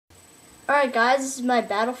Alright guys, this is my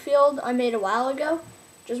battlefield I made a while ago.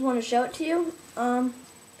 Just want to show it to you.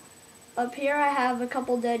 Up here I have a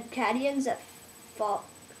couple dead Cadians that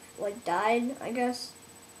died, I guess.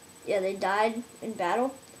 Yeah, they died in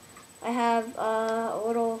battle. I have a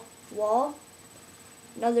little wall,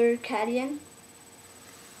 another Cadian.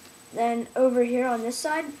 Then over here on this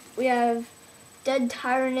side, we have dead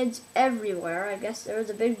Tyranids everywhere. I guess there was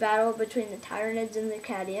a big battle between the Tyranids and the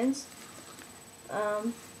Cadians.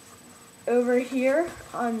 Over here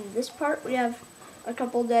on this part, we have a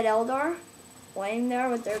couple dead Eldar laying there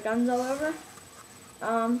with their guns all over.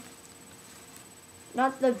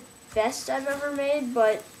 Not the best I've ever made,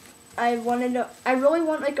 but I really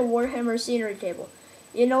want like a Warhammer scenery table.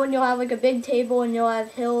 You know, when you'll have like a big table and you'll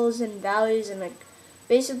have hills and valleys and like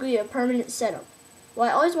basically a permanent setup. Well,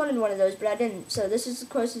 I always wanted one of those, but I didn't. So this is the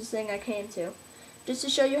closest thing I came to. Just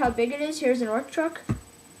to show you how big it is, here's an orc truck.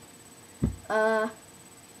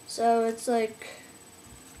 So it's like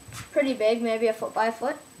pretty big, maybe a foot by a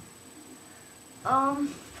foot.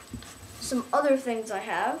 Some other things I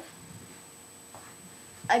have.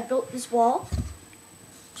 I built this wall,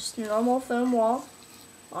 just a normal foam wall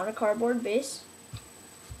on a cardboard base.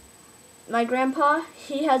 My grandpa,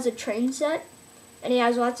 he has a train set, and he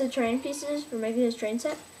has lots of train pieces for making his train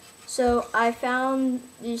set. So I found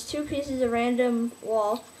these two pieces of random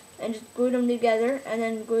wall and just glued them together and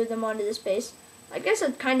then glued them onto this base. I guess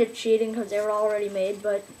it's kind of cheating because they were already made,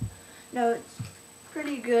 but no, it's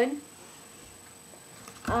pretty good.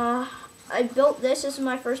 I built this. This is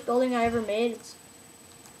my first building I ever made. It's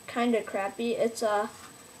kind of crappy. It's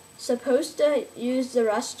supposed to use the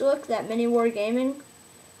rust look that Mini War Gaming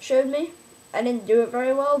showed me. I didn't do it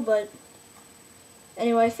very well, but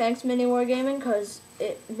anyway, thanks Mini War Gaming because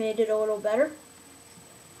it made it a little better.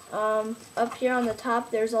 Up here on the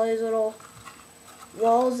top, there's all these little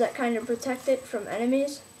walls that kind of protect it from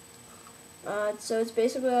enemies. So it's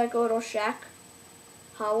basically like a little shack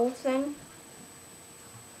hovel thing.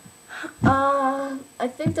 I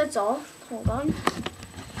think that's all. Hold on.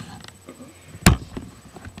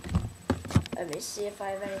 Let me see if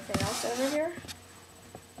I have anything else over here.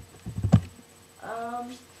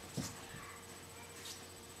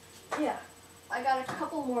 Yeah, I got a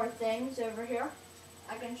couple more things over here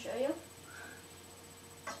I can show you.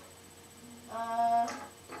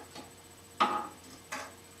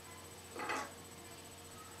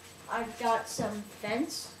 I've got some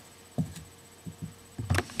fence.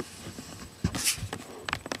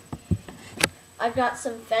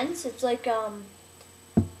 It's like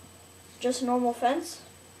just a normal fence.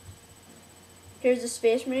 Here's the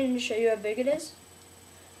Space Marine to show you how big it is.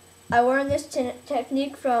 I learned this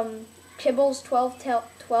technique from Kibbles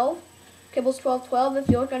 1212. Kibbles 1212. If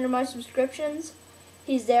you look under my subscriptions,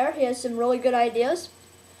 he's there. He has some really good ideas.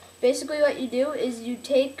 Basically, what you do is you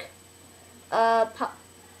take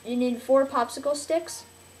you need 4 popsicle sticks.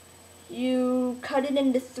 You cut it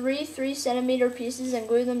into 3 3-centimeter pieces and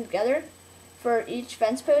glue them together for each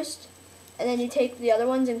fence post. And then you take the other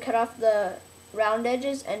ones and cut off the round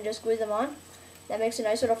edges and just glue them on. That makes a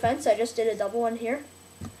nice little fence. I just did a double one here.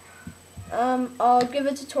 I'll give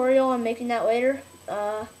a tutorial on making that later.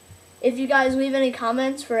 If you guys leave any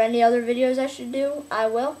comments for any other videos I should do, I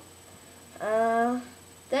will.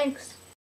 Thanks.